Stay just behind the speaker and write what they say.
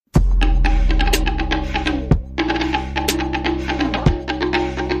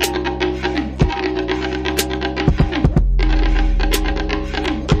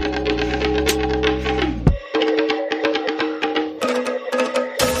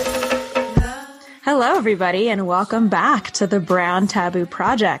Hello, everybody, and welcome back to the Brown Taboo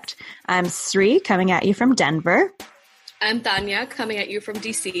Project. I'm Sri, coming at you from Denver. I'm Tanya, coming at you from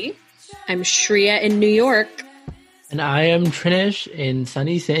DC. I'm Shreya in New York. And I am Trinesh in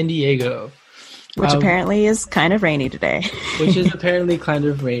sunny San Diego. Which apparently is kind of rainy today. Which is apparently kind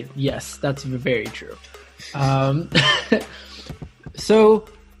of rain. Yes, that's very true. So,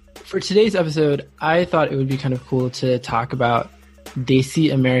 for today's episode, I thought it would be kind of cool to talk about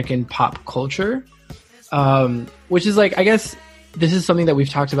Desi American pop culture. Which is like, I guess this is something that we've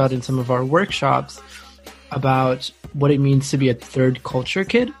talked about in some of our workshops about what it means to be a third culture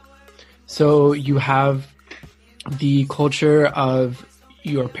kid. So you have the culture of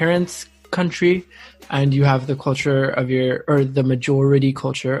your parents' country, and you have the culture of the majority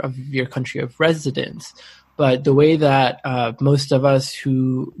culture of your country of residence. But the way that most of us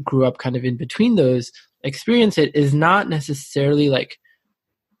who grew up kind of in between those experience it is not necessarily like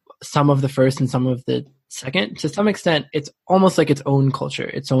some of the first and some of the second. To some extent, it's almost like its own culture,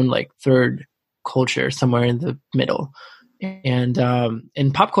 its own like third culture somewhere in the middle. And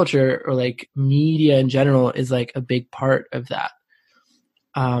in pop culture, or like media in general, is like a big part of that.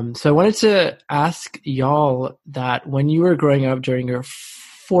 So I wanted to ask y'all that when you were growing up during your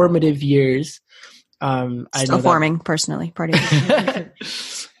formative years, Still forming personally, part of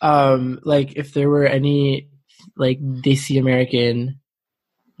like if there were any like Desi American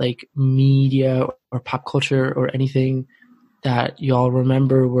like media or pop culture or anything that y'all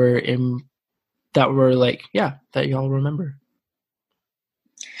remember that y'all remember.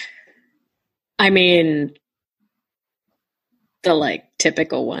 I mean, the like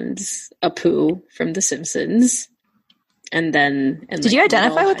typical ones, Apu from The Simpsons. And then... Did you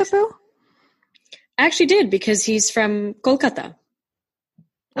identify with Apu? I actually did, because he's from Kolkata.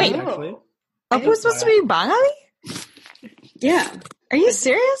 Wait, Apu's supposed to be Bengali? Yeah. Are you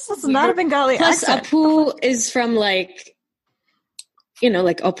serious? That's not a Bengali accent. Apu is from like,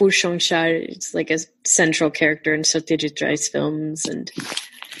 like Apu Shongshar. It's like a central character in Satyajit Ray's films. And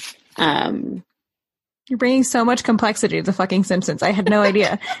you're bringing so much complexity to the fucking Simpsons. I had no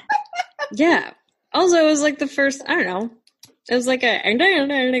idea. Yeah. Also, it was like the first, I don't know. It was like a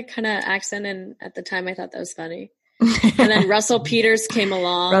kind of accent. And at the time, I thought that was funny. And then Russell Peters came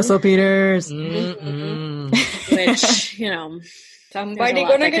along. Russell Peters. Which, somebody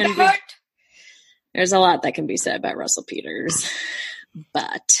gonna get hurt. There's a lot that can be said about Russell Peters.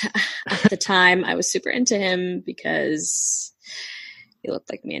 But at the time, I was super into him because he looked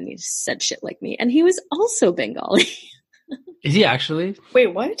like me and he said shit like me. And he was also Bengali. Is he actually? Wait,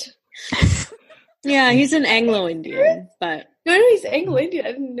 what? Yeah, he's an Anglo-Indian, but... No, he's Anglo-Indian.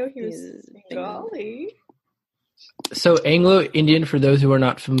 I didn't know he was Bengali. So Anglo-Indian, for those who are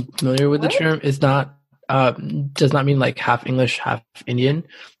not familiar with the term, is not does not mean like half English, half Indian.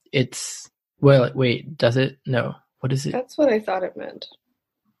 It's wait, does it? No. What is it? That's what I thought it meant.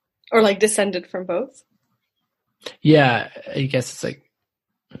 Or like descended from both. Yeah, I guess it's like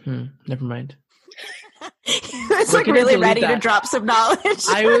never mind. It's like really ready to drop some knowledge.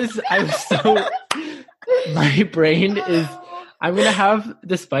 I was so my brain is I'm gonna have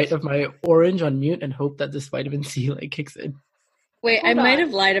the spite of my orange on mute and hope that this vitamin C like kicks in. Wait, I might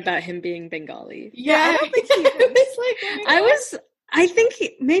have lied about him being Bengali. Yeah, I don't think he was. I think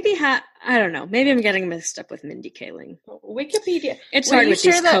he maybe I don't know. Maybe I'm getting mixed up with Mindy Kaling. Wikipedia. It's hard with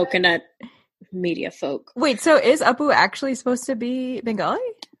these coconut media folk. Wait, so is Apu actually supposed to be Bengali?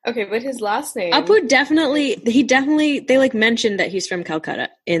 Okay, but his last name. Apu definitely, they like mentioned that he's from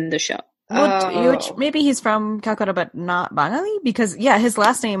Calcutta in the show. Which maybe he's from Calcutta, but not Bengali, because his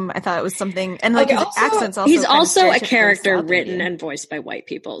last name I thought it was something, and like his accent's also. He's also a character written and voiced by white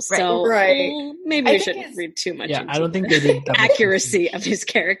people, so maybe we shouldn't read too much. Yeah, into I don't think they did the accuracy of his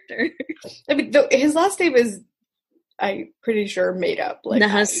character. I mean, his last name is, I'm pretty sure, made up. Like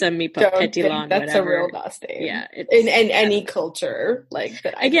Nahasamipa Petilan. That's whatever. A real last name. Yeah, in any culture like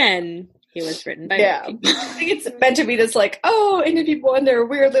that. Again. He was written by white people. I think it's meant to be this like, Indian people and their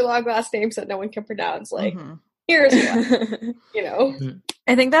weirdly long last names that no one can pronounce. Like, here's one,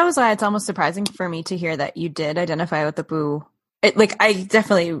 I think that was why it's almost surprising for me to hear that you did identify with Apu. I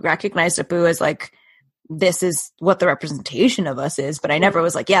definitely recognized Apu as like, this is what the representation of us is, but I never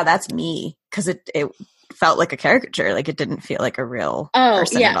was like, yeah, that's me, because it felt like a caricature. Like, it didn't feel like a real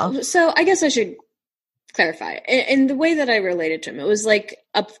person at all. So I guess I should clarify. In the way that I related to him, it was like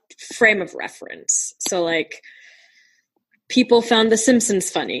a frame of reference. So like people found The Simpsons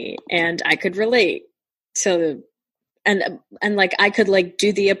funny and I could relate. So and like I could like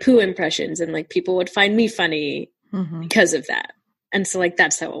do the Apu impressions and like people would find me funny because of that. And so like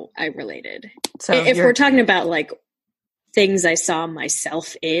that's how I related. So if we're talking about like things I saw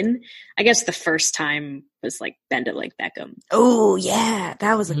myself in. I guess the first time was like Bend It Like Beckham. Oh yeah,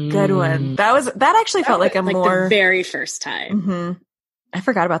 that was a good one. That actually felt like a like more the very first time. Mm-hmm. I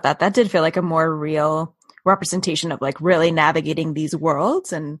forgot about that. That did feel like a more real representation of like really navigating these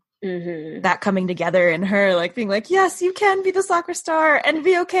worlds and that coming together and her like being like, yes, you can be the soccer star and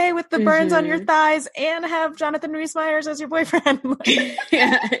be okay with the burns on your thighs and have Jonathan Rhys-Meyers as your boyfriend.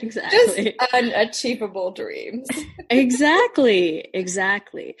 Yeah, exactly. Just unachievable dreams. Exactly.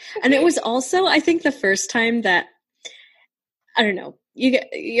 And it was also, I think, the first time that, I don't know,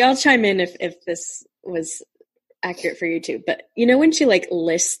 y'all chime in if this was accurate for you too, but you know when she like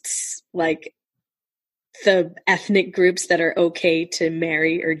lists like the ethnic groups that are okay to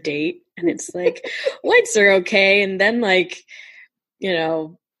marry or date, and it's like whites are okay, and then like, you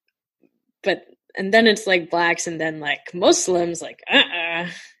know, and then it's like blacks, and then like Muslims, like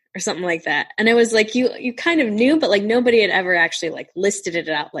or something like that. And it was like you kind of knew, but like nobody had ever actually like listed it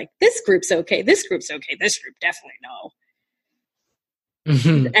out like this group's okay, this group's okay, this group definitely no.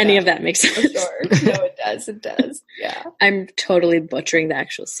 Any of that makes sense? Sure. No, it does. Yeah. I'm totally butchering the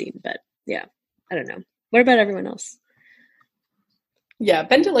actual scene, but yeah, I don't know. What about everyone else? Yeah,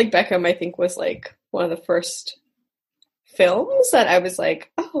 Bend It Like Beckham, I think, was like one of the first films that I was like,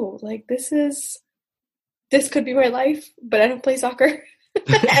 oh, like this could be my life, but I don't play soccer.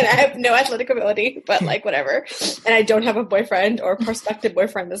 And I have no athletic ability, but like whatever. And I don't have a boyfriend or prospective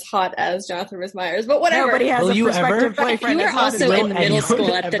boyfriend as hot as Jonathan Rhys-Meyers, but whatever. Nobody has a prospective boyfriend. You were also in middle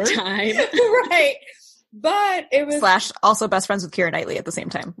school at the time. Right. But it was / also best friends with Keira Knightley at the same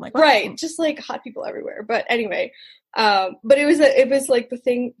time. Like, right. Just like hot people everywhere. But anyway, but it was like the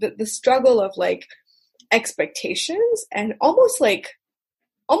thing, the struggle of like expectations and almost like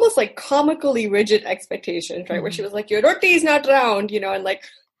comically rigid expectations, right? Where she was like, your roti is not round, you know, and like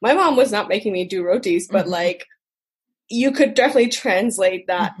my mom was not making me do rotis, but like you could definitely translate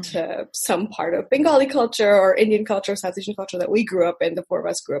that to some part of Bengali culture or Indian culture, South Asian culture that we grew up in, the four of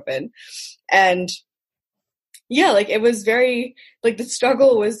us grew up in. And yeah, like it was very, like the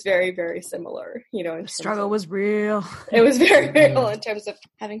struggle was very, very similar, you know. The struggle was real. It was very real in terms of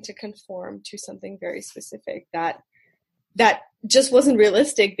having to conform to something very specific that just wasn't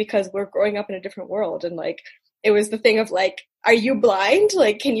realistic because we're growing up in a different world. And like, it was the thing of like, are you blind?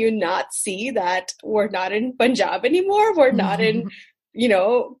 Like, can you not see that we're not in Punjab anymore? We're not in, you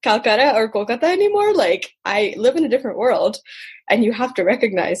know, Calcutta or Kolkata anymore. Like, I live in a different world and you have to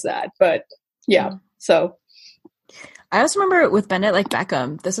recognize that. But yeah, so. I also remember with Bend It Like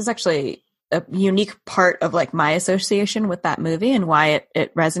Beckham, this is actually a unique part of like my association with that movie and why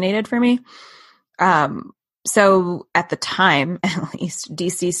it resonated for me. So at the time, at least,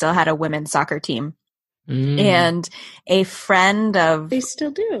 DC still had a women's soccer team. And a friend of... They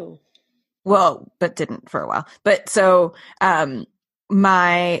still do. Well, but didn't for a while. But so one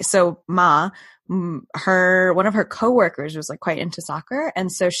of her coworkers was like quite into soccer.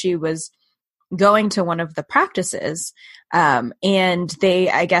 And so she was going to one of the practices. And they,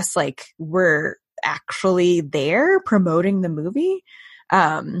 I guess, like were actually there promoting the movie.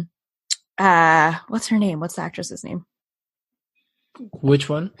 What's her name? What's the actress's name? Which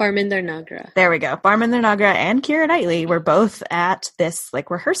one? Parminder Nagra. There we go. Parminder Nagra and Keira Knightley were both at this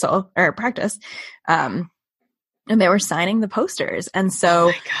like rehearsal or practice. And they were signing the posters. And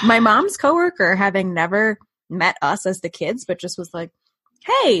so my mom's coworker, having never met us as the kids, but just was like,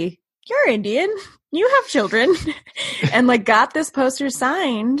 hey, you're Indian, you have children, and like got this poster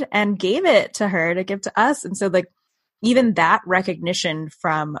signed and gave it to her to give to us. And so like, even that recognition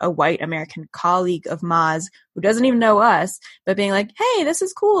from a white American colleague of Ma's who doesn't even know us, but being like, hey, this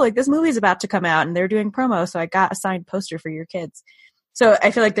is cool. Like this movie's about to come out and they're doing promo. So I got a signed poster for your kids. So I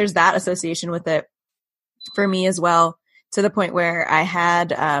feel like there's that association with it for me as well, to the point where I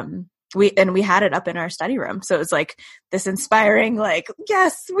had, we had it up in our study room. So it was like this inspiring, like,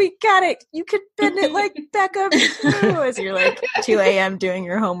 yes, we got it. You could bend it like Beckham as you're like 2 a.m. doing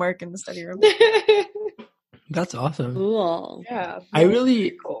your homework in the study room. That's awesome. Cool. Yeah. I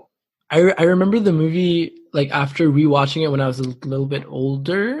really cool. I remember the movie like after rewatching it when I was a little bit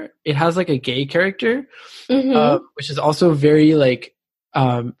older. It has like a gay character, which is also very like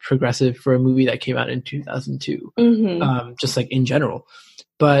progressive for a movie that came out in 2002. Just like in general.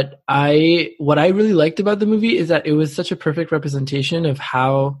 But what I really liked about the movie is that it was such a perfect representation of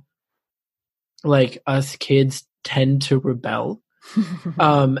how like us kids tend to rebel.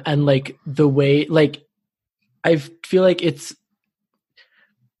 And like the way like I feel like it's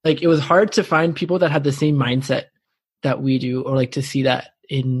like it was hard to find people that had the same mindset that we do, or like to see that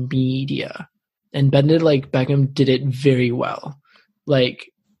in media. And Bend It Like Beckham did it very well.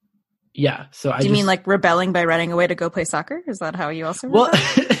 Like yeah. So Do you mean like rebelling by running away to go play soccer? Is that how you also well,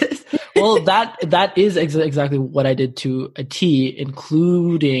 rebel? well, that is exactly what I did to a T,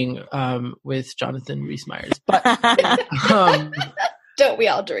 including with Jonathan Rhys Meyers. But Don't we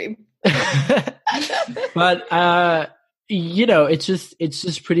all dream? but you know, it's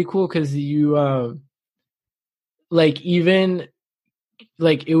just pretty cool because you like even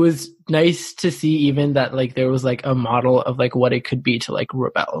like it was nice to see even that like there was like a model of like what it could be to like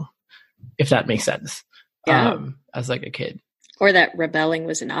rebel, if that makes sense. Yeah. As like a kid. Or that rebelling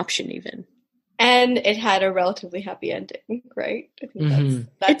was an option even. And it had a relatively happy ending, right? I think Mhm.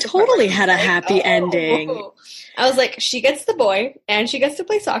 that's It totally had a happy ending. I was like, she gets the boy and she gets to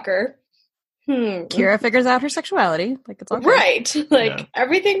play soccer. Kira figures out her sexuality. Like it's all good. Right. Like Yeah.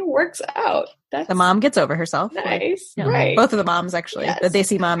 everything works out. That's The mom gets over herself. Like, nice. you know, Right. Both of the moms actually. Yes. The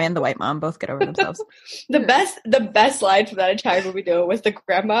Desi mom and the white mom both get over themselves. The best line from that entire movie though was the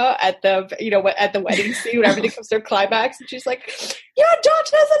grandma at the at the wedding scene when everything comes to a climax and she's like, "Your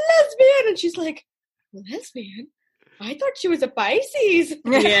daughter's a lesbian," and she's like, "Lesbian? I thought she was a Pisces."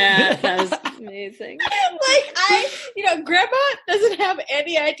 Yeah, that was amazing. Like grandma doesn't have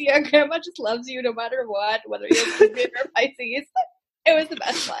any idea. Grandma just loves you no matter what, whether you're lesbian or Pisces. It was the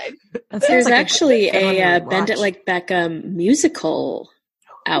best line. That sounds There's like actually good one a to Bend It watch. Like Beckham musical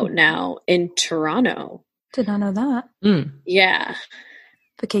out now in Toronto. Did not know that. Mm. Yeah.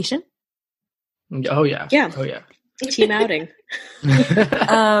 Vacation. Oh yeah. Yeah. Oh yeah. Team outing.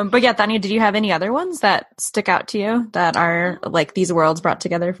 But yeah, Tanya, did you have any other ones that stick out to you that are like these worlds brought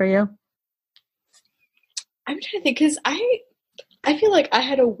together for you? I'm trying to think because I feel like I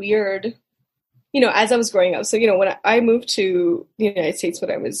had a weird, as I was growing up. So when I moved to the United States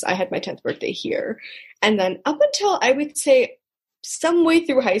when I had my 10th birthday here, and then up until I would say some way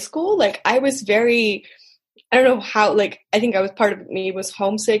through high school, like I was very, I don't know how, like I think I was part of me was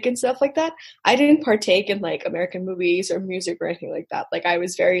homesick and stuff like that. I didn't partake in like American movies or music or anything like that. Like I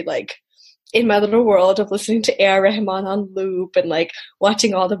was very like in my little world of listening to A.R. Rahman on loop and like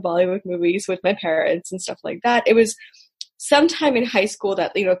watching all the Bollywood movies with my parents and stuff like that. It was sometime in high school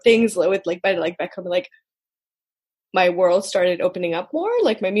that, things with like Bend It Like Beckham, like my world started opening up more,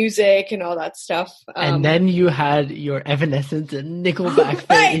 like my music and all that stuff. And then you had your Evanescence and Nickelback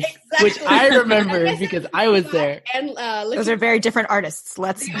Right, phase, exactly. which I remember because I was there. And Those are very different artists.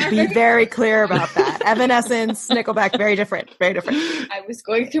 Let's be very clear about that. Evanescence, Nickelback, very different. Very different. I was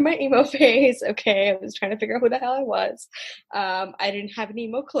going through my emo phase. Okay, I was trying to figure out who the hell I was. I didn't have any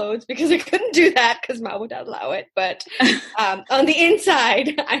emo clothes because I couldn't do that because Mom would not allow it. But on the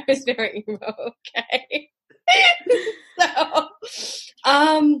inside, I was very emo. Okay. So,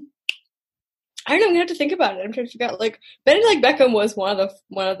 I don't know. I'm gonna have to think about it. I'm trying to figure out. Like, Bend It Like Beckham was one of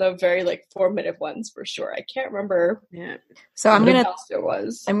the very like formative ones for sure. I can't remember. Yeah. So I'm what gonna else there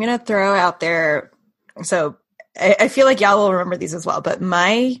was. I'm gonna throw out there. So I feel like y'all will remember these as well. But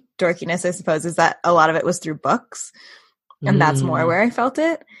my dorkiness, I suppose, is that a lot of it was through books, and that's more where I felt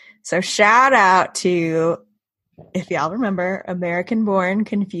it. So shout out to, if y'all remember, American Born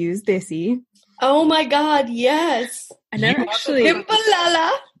Confused Desi. Oh my God! Yes, I never actually. Dimple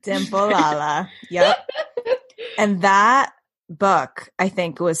Dimple Lala. Yep. And that book, I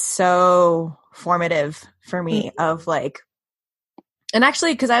think, was so formative for me of like, and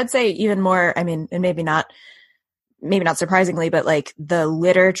actually, because I would say even more, I mean, and maybe not surprisingly, but like the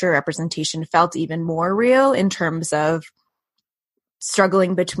literature representation felt even more real in terms of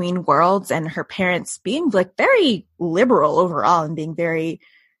struggling between worlds and her parents being like very liberal overall and being very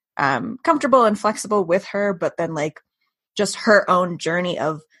comfortable and flexible with her, but then like just her own journey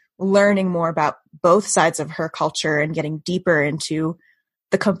of learning more about both sides of her culture and getting deeper into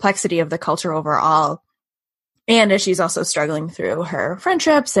the complexity of the culture overall. And as she's also struggling through her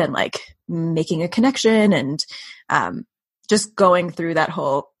friendships and like making a connection and just going through that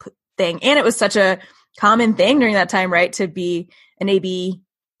whole thing. And it was such a common thing during that time, right? To be an ABCD.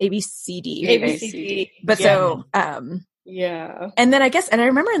 But yeah. so, Yeah. and then and I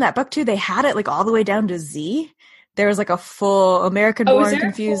remember in that book too, they had it like all the way down to Z. There was like a full American Oh, Born is there a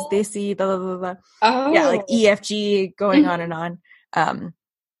Confused full- Desi, blah, blah, blah, blah. Oh. Yeah, like EFG going on and on.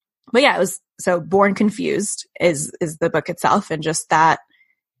 But yeah, it was, so Born Confused is the book itself, and just that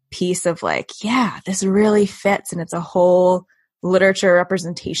piece of like, yeah, this really fits, and it's a whole literature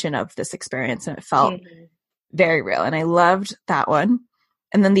representation of this experience, and it felt very real, and I loved that one.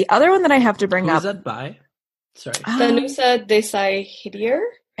 And then the other one that I have to bring Who up, is that by? Sorry. Danusa Desai Hidier,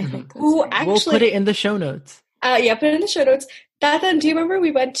 I think that's who right. actually, We'll put it in the show notes. yeah, put it in the show notes. Then, do you remember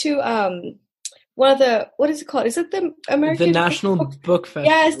we went to one of the, what is it called? Is it the American The National Book Festival.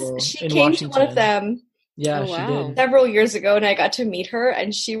 Yes, she in came Washington. to one of them, Yeah, Oh, she wow. did. several years ago, and I got to meet her,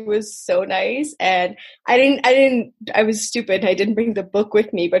 and she was so nice. And I was stupid. I didn't bring the book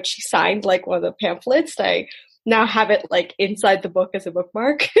with me, but she signed like one of the pamphlets. I now have it like inside the book as a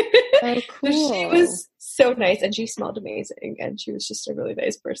bookmark. Oh, So cool. she was so nice, and she smelled amazing, and she was just a really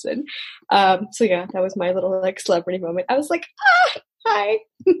nice person. So yeah, that was my little like celebrity moment. I was like, hi.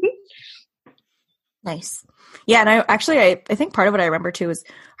 Nice. Yeah, and I think part of what I remember too is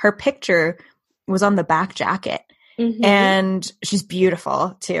her picture was on the back jacket, Mhm. and she's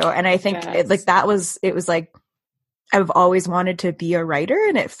beautiful too. And I think Yes. it was like I've always wanted to be a writer,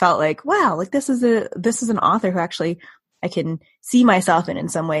 and it felt like, wow, like this is an author who actually I can see myself in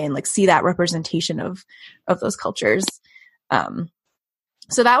some way, and like see that representation of those cultures.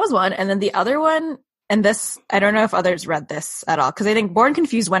 So that was one, and then the other one. And this, I don't know if others read this at all, because I think Born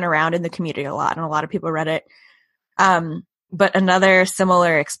Confused went around in the community a lot, and a lot of people read it. But another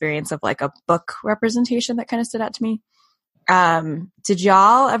similar experience of like a book representation that kind of stood out to me. Did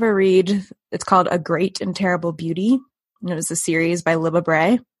y'all ever read, it's called A Great and Terrible Beauty? It was a series by Libba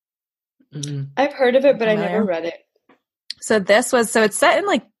Bray. I've heard of it, but I Familiar? never read it. So it's set in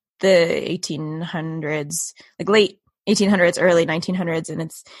like the 1800s, like late 1800s, early 1900s, and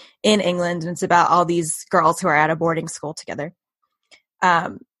it's in England, and it's about all these girls who are at a boarding school together.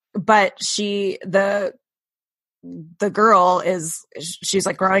 But the girl she's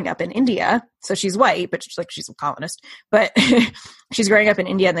like growing up in India, so she's white, but she's a colonist, but she's growing up in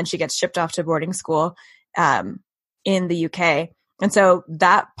India, and then she gets shipped off to boarding school in the UK. And so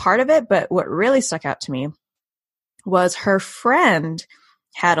that part of it, but what really stuck out to me was her friend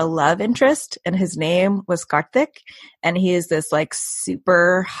had a love interest, and his name was Karthik, and he is this like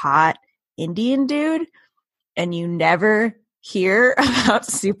super hot Indian dude, and you never hear about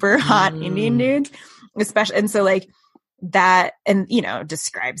super hot Indian dudes, especially. And so like that, and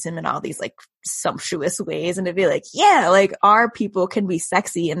describes him in all these like sumptuous ways, and to be like, yeah, like our people can be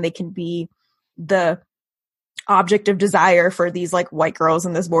sexy, and they can be the object of desire for these like white girls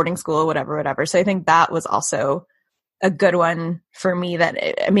in this boarding school, whatever. So I think that was also a good one for me that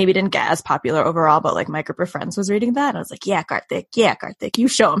it maybe didn't get as popular overall, but like my group of friends was reading that, and I was like, yeah, Karthik, you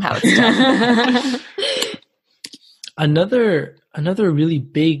show them how it's done. Another really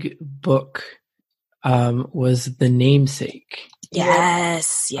big book was The Namesake.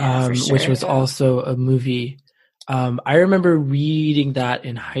 Yes, yeah, for sure. Which was also a movie. I remember reading that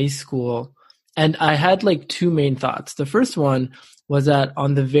in high school, and I had like two main thoughts. The first one was that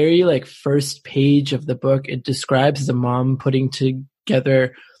on the very like first page of the book, it describes the mom putting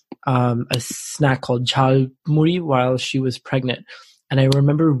together a snack called jhalmuri while she was pregnant. And I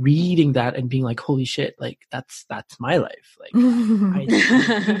remember reading that and being like, holy shit, like that's my life. Like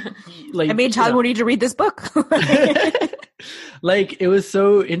I made jhalmuri to read this book. Like it was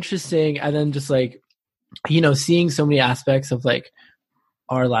so interesting. And then just like, seeing so many aspects of like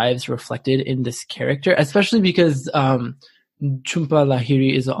our lives reflected in this character, especially because Jhumpa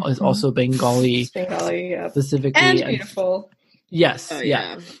Lahiri is also Bengali. Bengali, yeah. Specifically. And beautiful. Yes,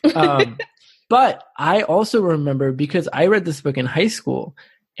 yeah. But I also remember, because I read this book in high school,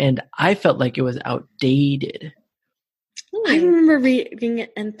 and I felt like it was outdated. I remember reading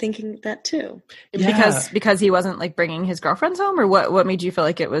it and thinking that too. Yeah. Because he wasn't like bringing his girlfriends home, or what made you feel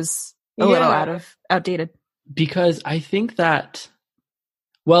like it was a little outdated? Because I think that,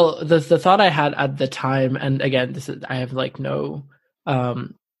 well, the thought I had at the time, and again, I have like no,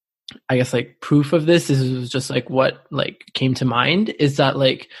 I guess like proof of this. This was just like what like came to mind, is that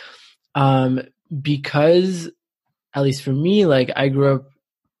like, because at least for me, like I grew up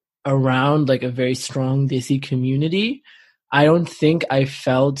around like a very strong Desi community. I don't think I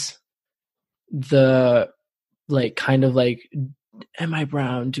felt the like kind of like, am I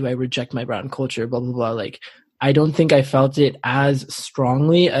brown? Do I reject my brown culture? Blah, blah, blah. Like, I don't think I felt it as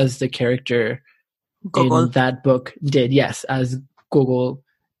strongly as the character Gogol in that book did. Yes, as Gogol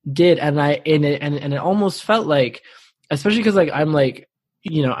did. And it almost felt like, especially because like I'm like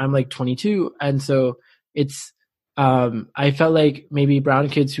 22, and so it's I felt like maybe brown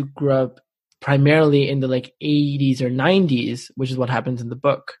kids who grew up primarily in the like 80s or 90s, which is what happens in the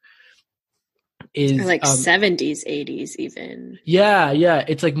book, is or like 70s, 80s even. Yeah,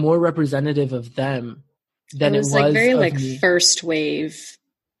 it's like more representative of them than it was like very like me. First wave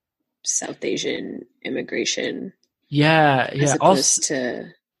South Asian immigration. Yeah. As opposed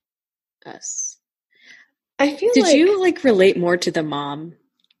to us. I feel Did you like relate more to the mom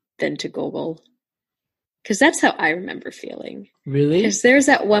than to Gogol? Because that's how I remember feeling. Really? Because there's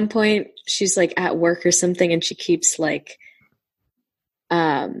at one point she's like at work or something, and she keeps like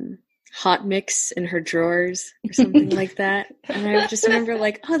hot mix in her drawers or something like that. And I just remember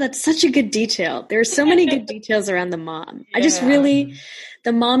like, oh, that's such a good detail. There are so many good details around the mom. I just really,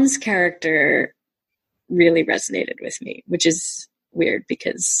 the mom's character really resonated with me, which is weird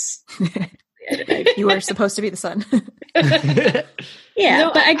because you were supposed to be the son. But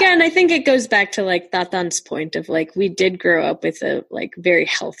again, I think it goes back to like Tatan's point of like, we did grow up with a like very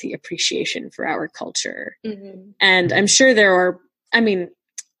healthy appreciation for our culture. Mm-hmm. And I'm sure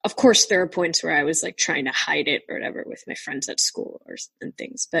of course there are points where I was like trying to hide it or whatever with my friends at school and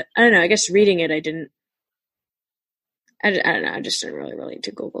things, but I don't know, I guess reading it, I don't know. I just didn't really relate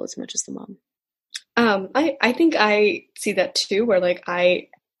to Gogol as much as the mom. I think I see that too, where like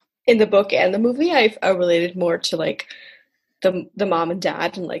in the book and the movie, I related more to like the mom and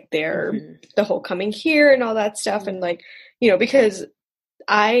dad and like the whole coming here and all that stuff. And like, because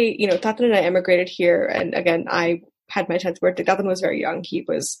Tatan and I emigrated here. And again, I had my 10th birthday. Tatan was very young. He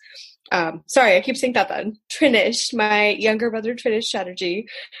was, sorry, I keep saying Tatan. Trinish, my younger brother, Trinish Chatterjee.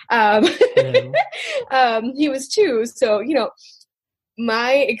 He was 2. So,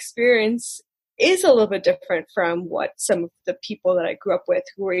 my experience is a little bit different from what some of the people that I grew up with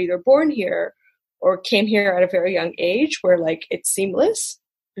who were either born here or came here at a very young age, where like it's seamless.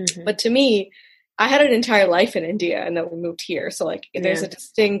 Mm-hmm. But to me, I had an entire life in India and then we moved here. So like there's a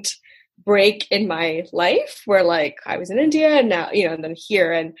distinct break in my life where like I was in India and now, and then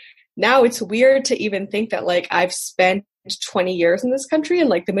here. And now it's weird to even think that like I've spent 20 years in this country and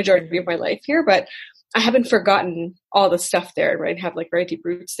like the majority of my life here, but I haven't forgotten all the stuff there, right? Have like very deep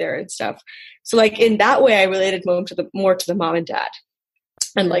roots there and stuff. So like in that way, I related more to the mom and dad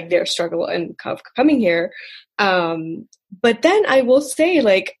and like their struggle and coming here. But then I will say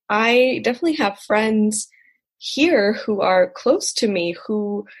like, I definitely have friends here who are close to me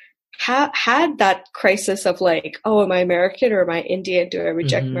who had that crisis of like, oh, am I American or am I Indian? Do I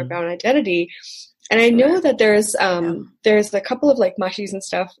reject my brown identity? And I know that there's a couple of like mashis and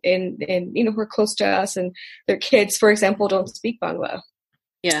stuff in who are close to us, and their kids, for example, don't speak Bangla.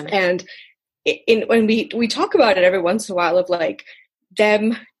 Yeah. And when we talk about it every once in a while of like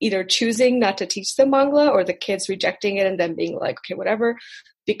them either choosing not to teach them Bangla or the kids rejecting it and then being like, okay, whatever,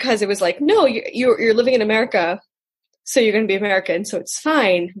 because it was like, no, you're living in America, so you're going to be American, so it's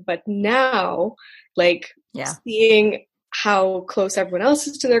fine. But now, like seeing how close everyone else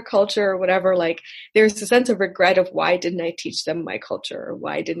is to their culture or whatever, like there's a sense of regret of why didn't I teach them my culture? Or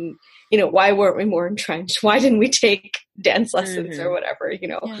why weren't we more entrenched? Why didn't we take dance lessons or whatever,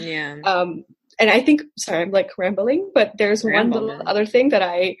 Yeah. And I think, sorry, I'm like rambling, but there's one little other thing that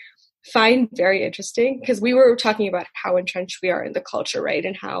I find very interesting, because we were talking about how entrenched we are in the culture, right?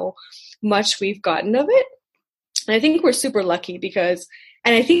 And how much we've gotten of it. And I think we're super lucky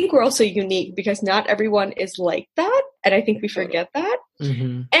and I think we're also unique because not everyone is like that. And I think we forget that.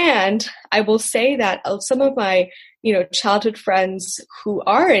 Mm-hmm. And I will say that some of my, childhood friends who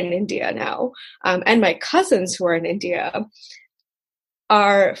are in India now, and my cousins who are in India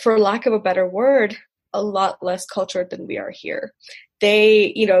are, for lack of a better word, a lot less cultured than we are here.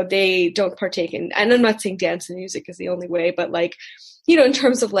 They don't partake in, and I'm not saying dance and music is the only way, but like, in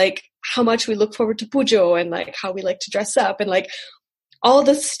terms of like how much we look forward to Pujo and like how we like to dress up and like all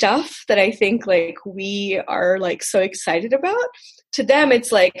the stuff that I think like we are like so excited about, to them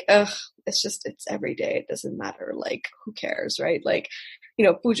it's like, it's every day. It doesn't matter. Like, who cares, right? Like,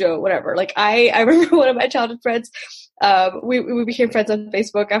 Pujo, whatever. Like I remember one of my childhood friends, we became friends on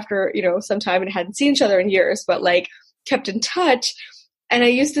Facebook after, some time and hadn't seen each other in years, but like kept in touch. And I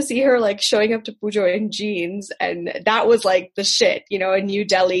used to see her like showing up to Pujo in jeans, and that was like the shit, in New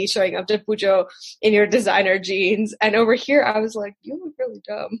Delhi, showing up to Pujo in your designer jeans. And over here, I was like, you look really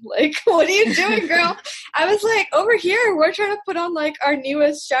dumb. Like, what are you doing, girl? I was like, over here, we're trying to put on like our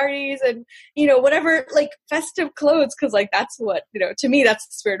newest saris and, whatever, like festive clothes. Cause like, that's what, to me, that's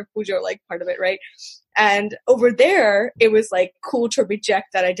the spirit of Pujo, like part of it. Right. And over there, it was like cool to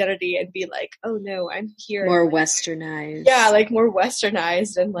reject that identity and be like, oh no, I'm here. More westernized. Yeah, like more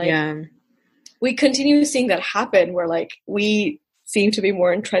westernized. And like, we continue seeing that happen where like we seem to be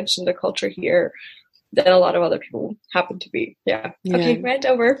more entrenched in the culture here than a lot of other people happen to be. Yeah. Okay, rant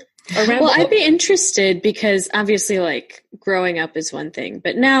over. Well, I'd be interested because obviously like growing up is one thing,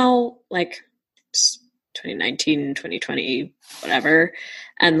 but now like 2019, 2020, whatever.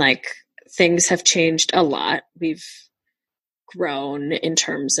 And like, things have changed a lot. We've grown in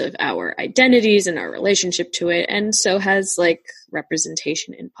terms of our identities and our relationship to it. And so has like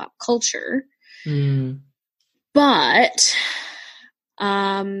representation in pop culture. Mm. But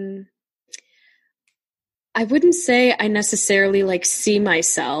I wouldn't say I necessarily like see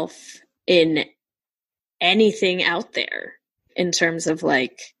myself in anything out there in terms of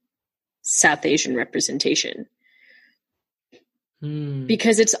like South Asian representation. Hmm.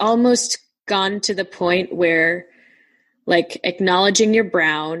 Because it's almost gone to the point where like acknowledging you're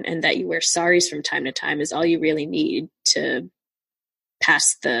brown and that you wear saris from time to time is all you really need to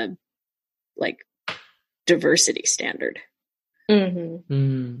pass the like diversity standard. Mm-hmm.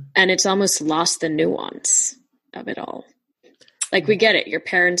 Hmm. And it's almost lost the nuance of it all. Like we get it. Your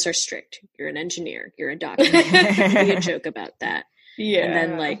parents are strict. You're an engineer. You're a doctor. Be a joke about that. Yeah. And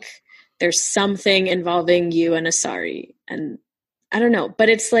then like there's something involving you and a sari. And I don't know, but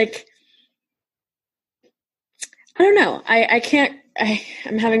it's like, I don't know.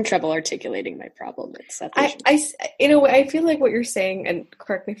 I'm having trouble articulating my problem. It's South Asian. In a way, I feel like what you're saying, and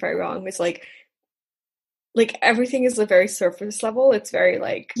correct me if I'm wrong, is like everything is a very surface level. It's very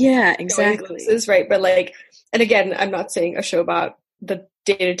like, yeah, exactly. Glimpses, right? But like, and again, I'm not saying a show about the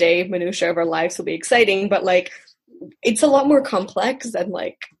day-to-day minutia of our lives will be exciting, but like, it's a lot more complex than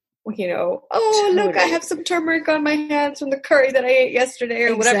like, you know, oh, look, I have some turmeric on my hands from the curry that I ate yesterday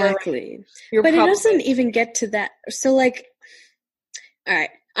or whatever. Exactly. But it doesn't even get to that. So like, all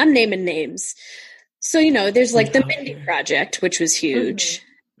right, I'm naming names. So, you know, there's like the Mindy Project, which was huge.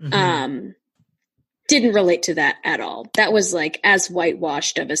 Mm-hmm. Didn't relate to that at all. That was like as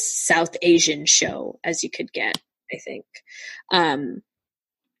whitewashed of a South Asian show as you could get, I think.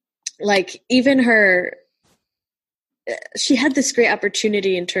 Like even her, she had this great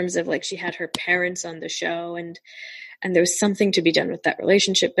opportunity in terms of like she had her parents on the show and there was something to be done with that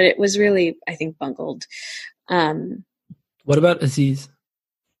relationship, but it was really, I think, bungled. What about Aziz?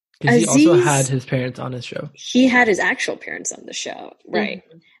 Because he also had his parents on his show. He had his actual parents on the show, right?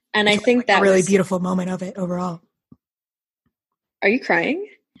 Mm-hmm. And I think that a really beautiful moment of it overall. Are you crying?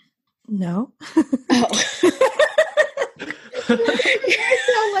 No. Oh. You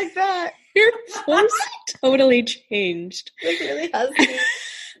sound like that. Your voice totally changed. Like really husky.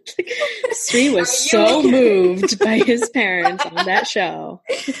 Sri was so moved by his parents on that show.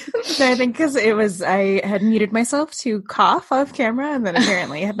 I think because I had muted myself to cough off camera and then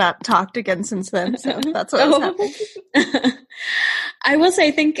apparently had not talked again since then. So that's what was happening. I will say,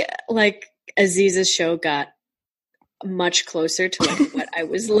 I think like Aziz's show got much closer to like what I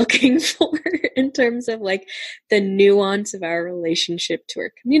was looking for in terms of like the nuance of our relationship to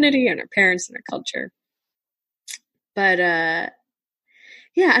our community and our parents and our culture. But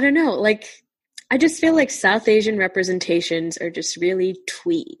yeah, I don't know. Like, I just feel like South Asian representations are just really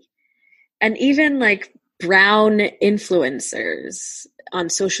twee. And even like brown influencers on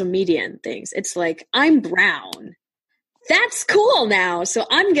social media and things, it's like, I'm brown. That's cool now. So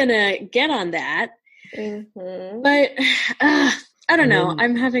I'm going to get on that. Mm-hmm. But I don't know.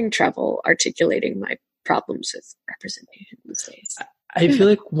 I'm having trouble articulating my problems with representation these days. I feel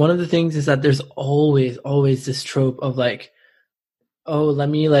like one of the things is that there's always this trope of like, oh, let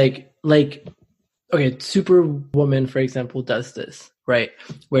me like, okay, Superwoman, for example, does this, right?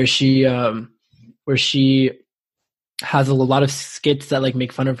 Where she has a lot of skits that like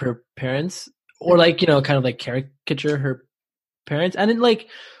make fun of her parents or like, you know, kind of like caricature her parents. And then like,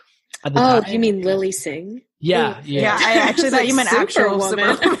 at the time, you mean Lily Singh? Yeah. I actually thought you meant actual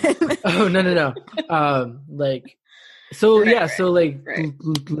Superwoman. Oh, no. Like, so right, yeah, so like right.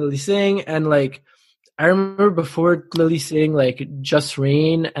 Lily Singh and like, I remember before Lily Singh, like Just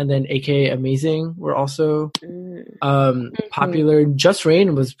Rain and then AK Amazing were also popular. Just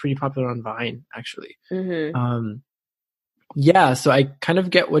Rain was pretty popular on Vine, actually. Mm-hmm. Yeah, so I kind of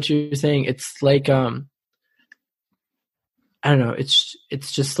get what you're saying. It's like, I don't know.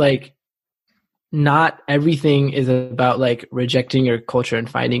 It's just like not everything is about like rejecting your culture and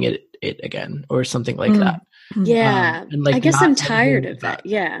finding it again or something like that. Yeah. And like, I guess I'm tired of that.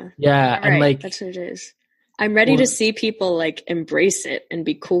 Yeah. Yeah. Right. And like, that's what it is. I'm ready to see people like embrace it and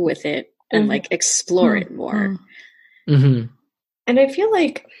be cool with it and like explore it more. Mm-hmm. And I feel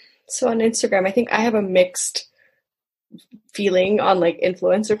like, so on Instagram, I think I have a mixed feeling on like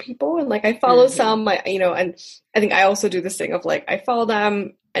influencer people, and like I follow some, you know, and I think I also do this thing of like I follow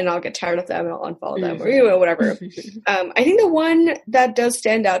them and I'll get tired of them and I'll unfollow them or you know whatever. I think the one that does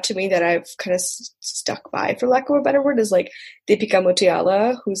stand out to me that I've kind of stuck by, for lack of a better word, is like Deepika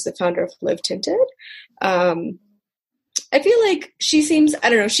Mutiala, who's the founder of Live Tinted. I feel like she seems, I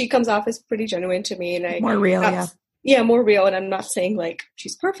don't know, she comes off as pretty genuine to me, and more real, more real. And I'm not saying like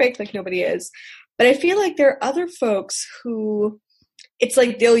she's perfect, like nobody is. But I feel like there are other folks who it's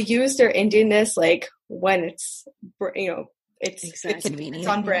like they'll use their Indianness like when it's, you know, it's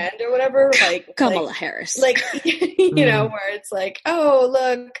on brand or whatever. Like Kamala Harris. Like, you know, where it's like, oh,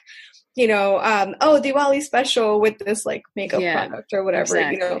 look, you know, Diwali special with this like makeup product or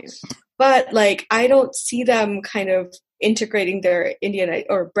whatever, you know. But like, I don't see them kind of integrating their Indian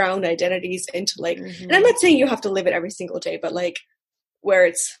or brown identities into like, and I'm not saying you have to live it every single day, but like where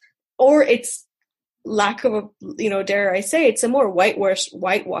it's lack of a, dare I say, it's a more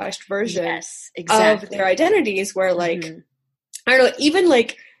whitewashed version of their identities where like, I don't know, even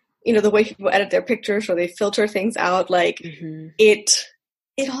like, the way people edit their pictures or they filter things out, like it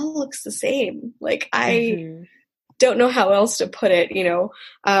all looks the same. Like I don't know how else to put it,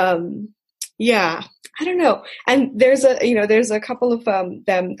 yeah, I don't know. And there's a couple of them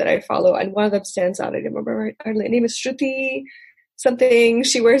that I follow, and one of them stands out. I don't remember her name is Shruti something.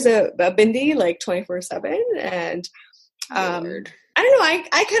 She wears a bindi like 24/7, and I don't know. I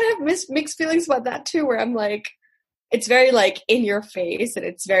kind of have mixed feelings about that too, where I'm like, it's very like in your face, and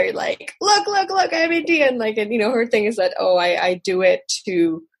it's very like, look, I'm Indian. Like, and her thing is that, I do it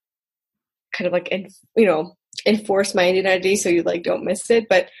to kind of like, enforce my identity so you like don't miss it.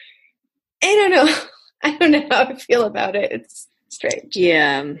 But I don't know. I don't know how I feel about it. It's strange.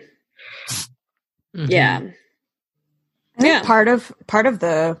 Yeah. Yeah. I think part of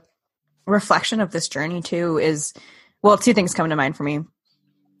the reflection of this journey too is, well, two things come to mind for me.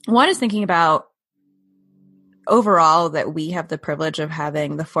 One is thinking about overall that we have the privilege of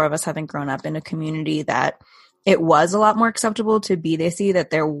having, the four of us having grown up in a community that it was a lot more acceptable to be Desi, that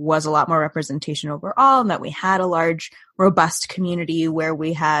there was a lot more representation overall, and that we had a large, robust community where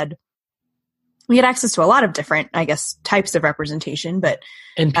we had access to a lot of different, I guess, types of representation,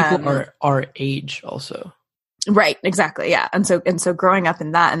 and people are our age also. Right. Exactly. Yeah. And so growing up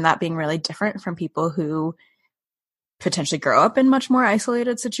in that, and that being really different from people who potentially grow up in much more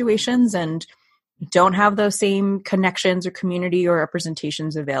isolated situations and don't have those same connections or community or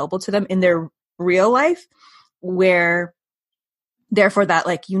representations available to them in their real life, where therefore that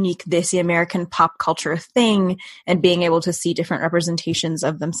like unique Desi American pop culture thing and being able to see different representations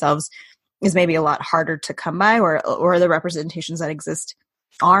of themselves is maybe a lot harder to come by, or the representations that exist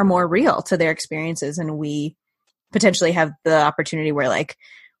are more real to their experiences. And we potentially have the opportunity where like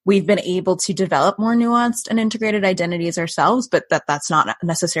we've been able to develop more nuanced and integrated identities ourselves, but that's not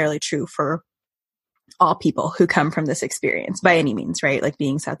necessarily true for all people who come from this experience by any means, right? Like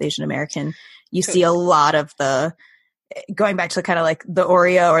being South Asian American, you see a lot of the, going back to kind of like the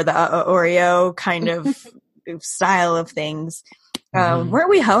Oreo or the Oreo kind of style of things. Weren't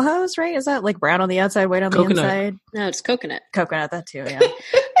we ho-hos, right? Is that like brown on the outside, white on the inside? No, it's coconut. Coconut, that too, yeah.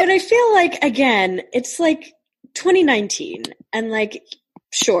 But I feel like, again, it's like 2019, and like,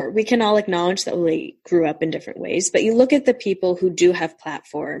 sure, we can all acknowledge that we grew up in different ways, but you look at the people who do have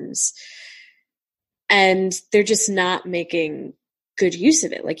platforms and they're just not making good use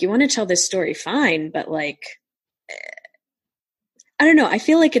of it. Like, you want to tell this story, fine, but like, I don't know. I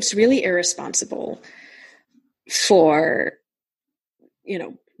feel like it's really irresponsible for,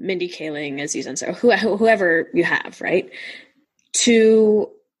 Mindy Kaling, Aziz Ansari, whoever you have, right, to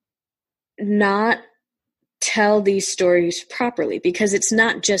not tell these stories properly, because it's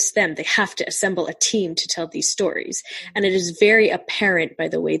not just them. They have to assemble a team to tell these stories. And it is very apparent by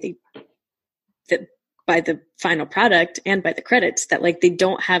the way by the final product and by the credits that like they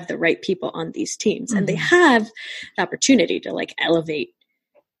don't have the right people on these teams. And they have the opportunity to like elevate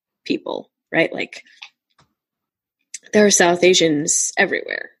people, right? Like there are South Asians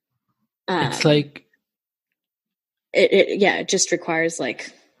everywhere. It's like it just requires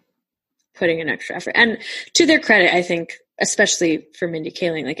like putting an extra effort. And to their credit, I think, especially for Mindy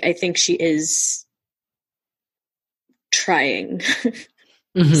Kaling, like I think she is trying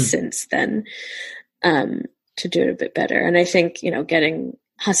since then to do it a bit better. And I think, getting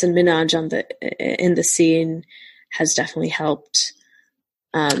Hasan Minhaj in the scene has definitely helped.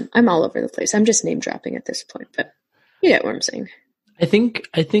 I'm all over the place. I'm just name dropping at this point, but you get what I'm saying. I think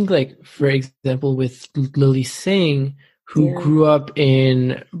like, for example, with Lily Singh, who grew up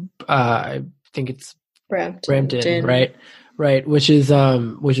in, I think it's Brampton, right, which is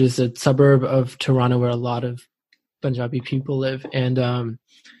a suburb of Toronto where a lot of Punjabi people live, and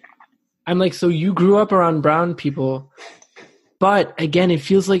I'm like, so you grew up around brown people, but again, it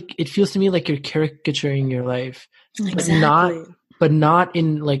feels to me like you're caricaturing your life, exactly, but not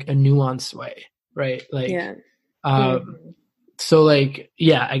in like a nuanced way, right? Like, so like,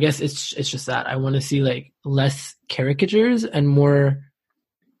 yeah, I guess it's just that I want to see like less caricatures and more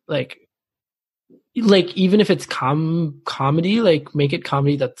like even if it's comedy, like make it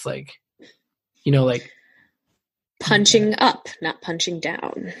comedy that's like, like punching up, not punching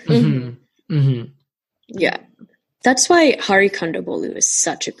down. Yeah, that's why Hari Kondabolu is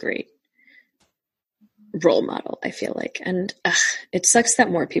such a great role model, I feel like. And it sucks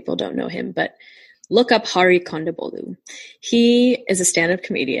that more people don't know him, but look up Hari Kondabolu. He is a stand-up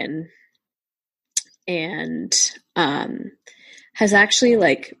comedian. and has actually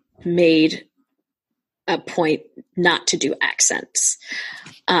like made a point not to do accents,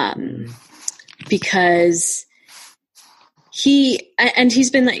 because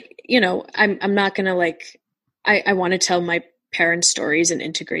he's been like, I'm not gonna like, I want to tell my parents' stories and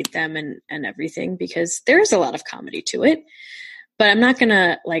integrate them and everything, because there is a lot of comedy to it, but I'm not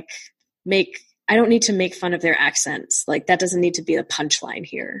gonna like I don't need to make fun of their accents. Like, that doesn't need to be the punchline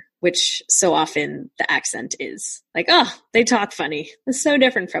here, which so often the accent is like, oh, they talk funny. It's so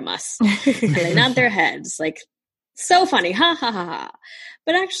different from us. They nod their heads. Like, so funny. Ha ha ha ha.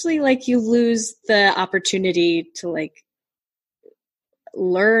 But actually, like, you lose the opportunity to like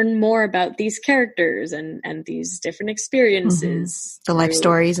learn more about these characters and these different experiences. The life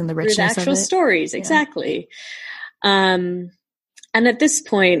stories and the richness the actual of it. stories. Exactly. And at this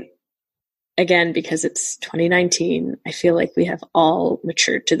point, again, because it's 2019, I feel like we have all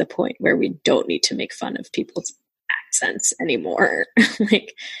matured to the point where we don't need to make fun of people's accents anymore.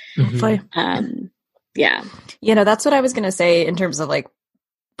 Like, Hopefully. Yeah. That's what I was going to say in terms of like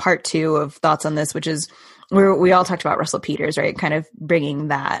part 2 of thoughts on this, which is where we all talked about Russell Peters, right? Kind of bringing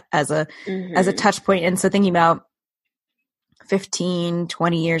that as a touch point. And so thinking about 15,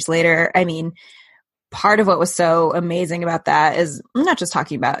 20 years later, I mean, part of what was so amazing about that is not just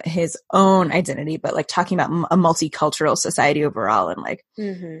talking about his own identity, but like talking about a multicultural society overall, and like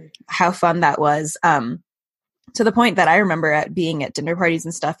how fun that was. To the point that I remember being at dinner parties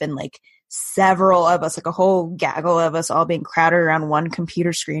and stuff, and like several of us, like a whole gaggle of us all being crowded around one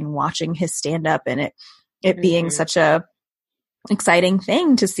computer screen watching his stand up, and it being such a exciting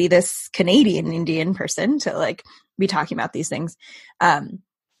thing to see this Canadian Indian person to like be talking about these things.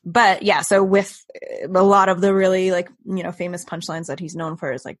 But yeah, so with a lot of the really like, famous punchlines that he's known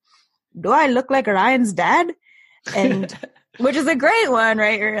for is like, do I look like Ryan's dad? And which is a great one,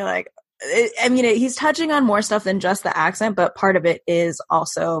 right? Where you're like, he's touching on more stuff than just the accent, but part of it is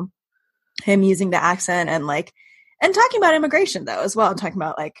also him using the accent and talking about immigration though, as well. And talking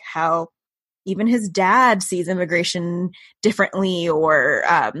about like how even his dad sees immigration differently, or,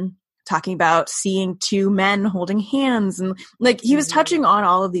 talking about seeing 2 men holding hands, and like he was touching on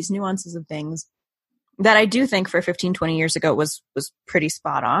all of these nuances of things that I do think for 15, 20 years ago was pretty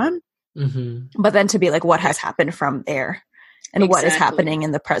spot on. But then to be like, what has happened from there and what is happening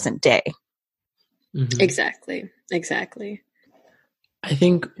in the present day. Exactly. I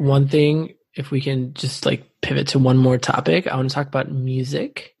think one thing, if we can just like pivot to one more topic, I want to talk about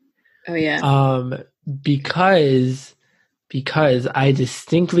music. Oh yeah. Because I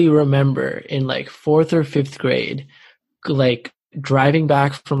distinctly remember in like 4th or 5th grade, like driving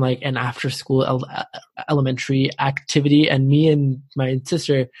back from like an after school elementary activity, and me and my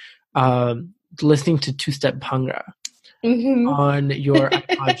sister listening to Two Step Bhangra on your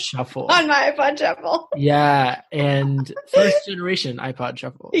iPod Shuffle. On my iPod Shuffle. Yeah, and first generation iPod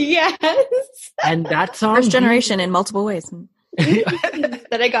Shuffle. Yes. And that song, first generation in multiple ways.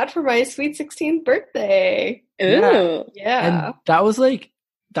 That I got for my sweet 16th birthday. Ooh. Yeah. And that was like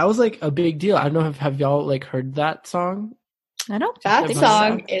a big deal. I don't know if have y'all like heard that song? I don't. That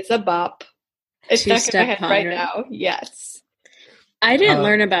song is a bop. It's stuck in my head right Bhangra. now. Yes. I didn't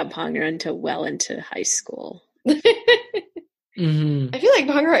learn about Bhangra until well into high school. I feel like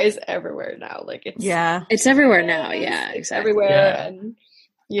Bhangra is everywhere now. Like it's everywhere now. Yeah, it's exactly. everywhere. Yeah. And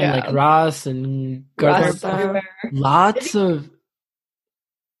And like Ross and Ross Garth, everywhere. lots of.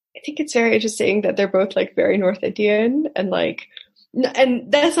 I think it's very interesting that they're both like very North Indian, and like,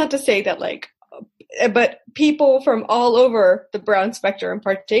 and that's not to say that like, but people from all over the brown spectrum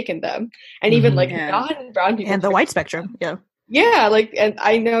partake in them, and even like non-brown people and the white spectrum. Yeah, like, and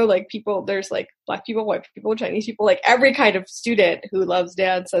I know like people, there's like Black people, white people, Chinese people, like every kind of student who loves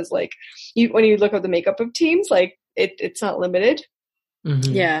dance says like, when you look at the makeup of teams, like it's not limited.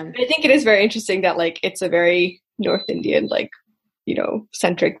 Yeah. I think it is very interesting that like it's a very North Indian like,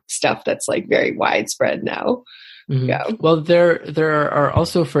 centric stuff that's like very widespread now. Yeah. Well, there are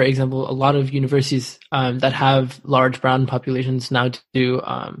also, for example, a lot of universities that have large brown populations now do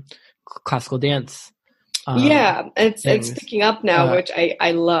classical dance. It's picking up now, which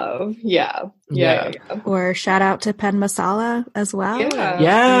I love. Yeah. Or shout out to Penn Masala as well.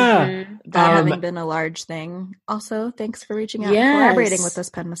 Yeah. That having been a large thing. Also, thanks for reaching out and collaborating with us,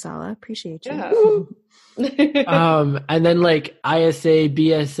 Penn Masala. Appreciate you. Yeah. And then like ISA,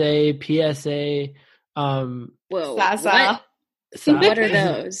 BSA, PSA. Whoa. Sasa. What are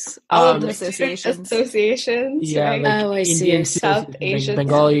those? All of the associations. Yeah, right? like I see. Indian South Asian,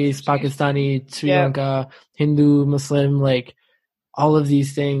 Bengalis, Pakistani, Sri Lanka, Hindu, Muslim, like all of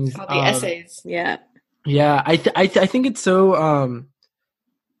these things. All the essays. Yeah. Yeah, I think it's so.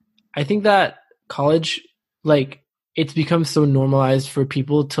 I think that college, like it's become so normalized for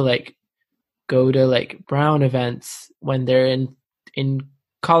people to like go to like brown events when they're in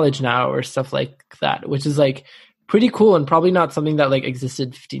college now or stuff like that, which is like pretty cool and probably not something that like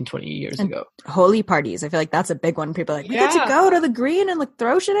existed 15, 20 years ago. Holy parties. I feel like that's a big one. People are like, we get to go to the green and like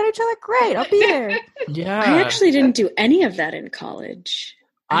throw shit at each other. Great. I'll be there. Yeah. I actually didn't do any of that in college.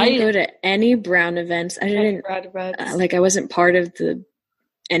 I didn't go to any brown events. I didn't like, I wasn't part of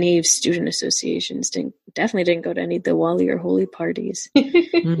any student associations. Definitely didn't go to any Diwali or Holi parties.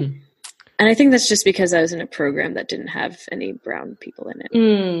 And I think that's just because I was in a program that didn't have any brown people in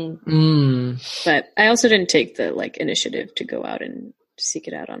it. But I also didn't take the like initiative to go out and seek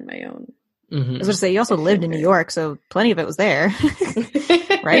it out on my own. I was going to say, you also lived in New York, so plenty of it was there.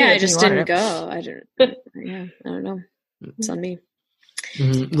 Right? Yeah, I just didn't go. I don't know. It's on me.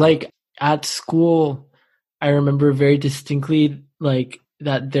 Like at school, I remember very distinctly like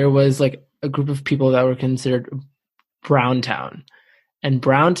that there was like a group of people that were considered Brown Town. And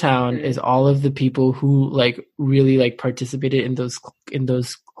Brown Town is all of the people who like really like participated in those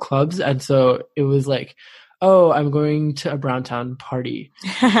clubs. And so it was like, oh, I'm going to a Brown Town party.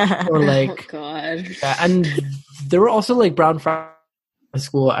 Or like, oh God. Yeah, and there were also like brown frat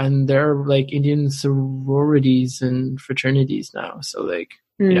school, and there are like Indian sororities and fraternities now. So like,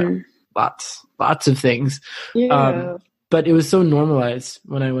 you know, lots of things. Yeah. But it was so normalized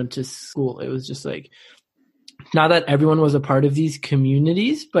when I went to school. It was just like, not that everyone was a part of these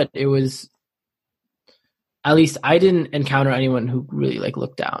communities, but it was, at least I didn't encounter anyone who really like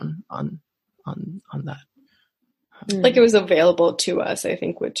looked down on that. Like it was available to us, I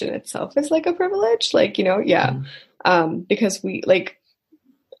think, which in itself is like a privilege. Like, you know, because we like,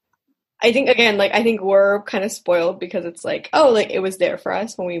 I think again, like I think we're kind of spoiled because it's like, oh, like it was there for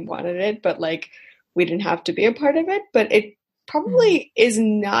us when we wanted it, but like we didn't have to be a part of it. But it probably is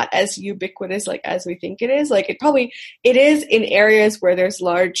not as ubiquitous like as we think it is. Like it is in areas where there's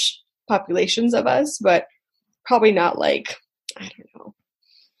large populations of us, but probably not like, I don't know,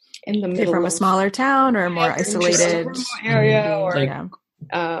 in the middle from a smaller town or a more isolated area. Or like,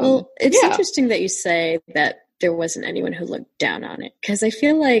 well, it's interesting that you say that there wasn't anyone who looked down on it, because I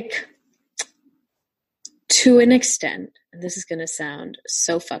feel like to an extent, and this is going to sound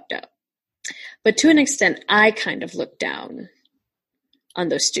so fucked up, but to an extent, I kind of looked down on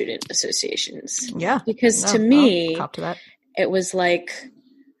those student associations. Yeah. Because to me, it was like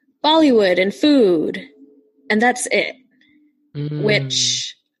Bollywood and food, and that's it.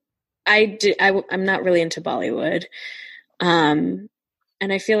 Which I'm not really into Bollywood. And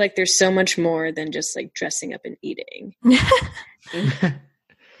I feel like there's so much more than just like dressing up and eating.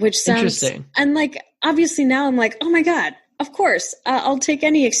 Which sounds interesting. And like, obviously now I'm like, oh my God, of course, I'll take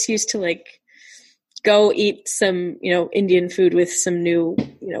any excuse to like go eat some, you know, Indian food with some new,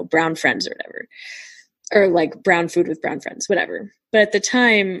 you know, brown friends or whatever, or like brown food with brown friends, whatever. But at the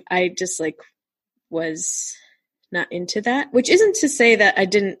time I just like was not into that, which isn't to say that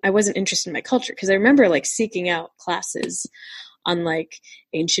I wasn't interested in my culture. Cause I remember like seeking out classes on like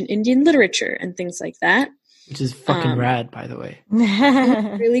ancient Indian literature and things like that. Which is fucking rad, by the way.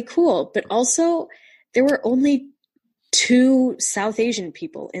 Really cool. But also there were only 2 South Asian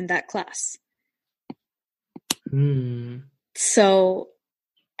people in that class. So,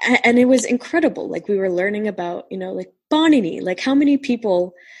 and it was incredible. Like we were learning about, you know, like Panini, like how many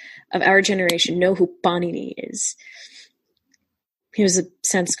people of our generation know who Panini is? He was a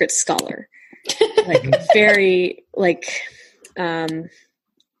Sanskrit scholar, like very like, kind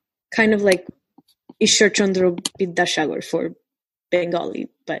of like Ishwar Chandra Vidyasagar for Bengali,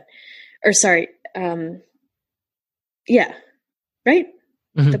 yeah, right?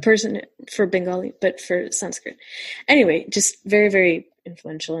 The person for Bengali, but for Sanskrit. Anyway, just very, very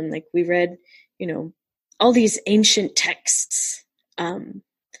influential. And like we read, you know, all these ancient texts that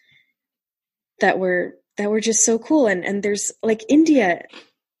were just so cool. And there's like India,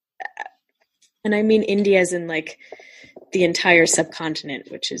 and I mean India as in like the entire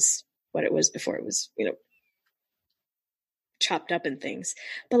subcontinent, which is what it was before it was, you know, chopped up in things.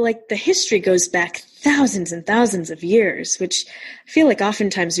 But like the history goes back thousands and thousands of years, which I feel like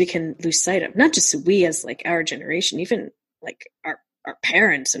oftentimes we can lose sight of. Not just we as like our generation, even like our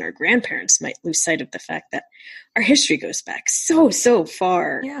parents and our grandparents might lose sight of the fact that our history goes back so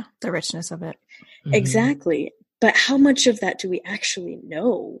far. Yeah, the richness of it. Exactly. But how much of that do we actually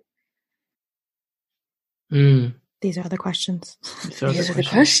know? These are the questions. These are the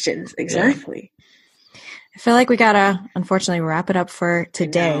questions. Exactly. Yeah. I feel like we gotta, unfortunately, wrap it up for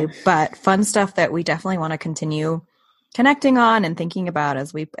today, but fun stuff that we definitely want to continue connecting on and thinking about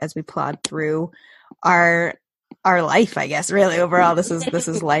as we plod through are our life, I guess, really overall. This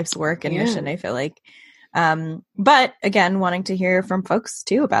is life's work and mission, I feel like. But again, wanting to hear from folks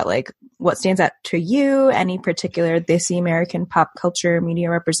too about like what stands out to you, any particular Desi American pop culture media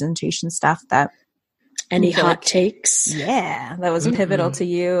representation stuff that any hot takes. Yeah, that was pivotal to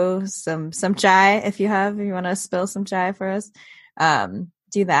you. Some chai if you want to spill some chai for us.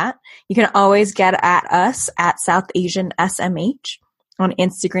 Do that. You can always get at us at South Asian SMH on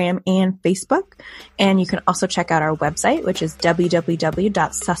Instagram and Facebook. And you can also check out our website, which is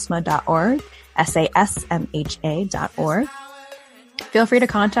www.susma.org, SASMHA.org. Feel free to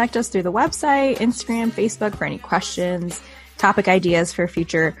contact us through the website, Instagram, Facebook for any questions, topic ideas for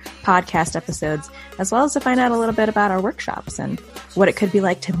future podcast episodes, as well as to find out a little bit about our workshops and what it could be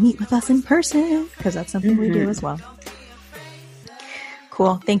like to meet with us in person, because that's something we do as well.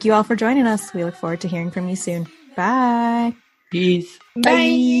 Cool. Thank you all for joining us. We look forward to hearing from you soon. Bye. Peace.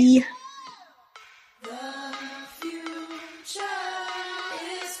 Bye.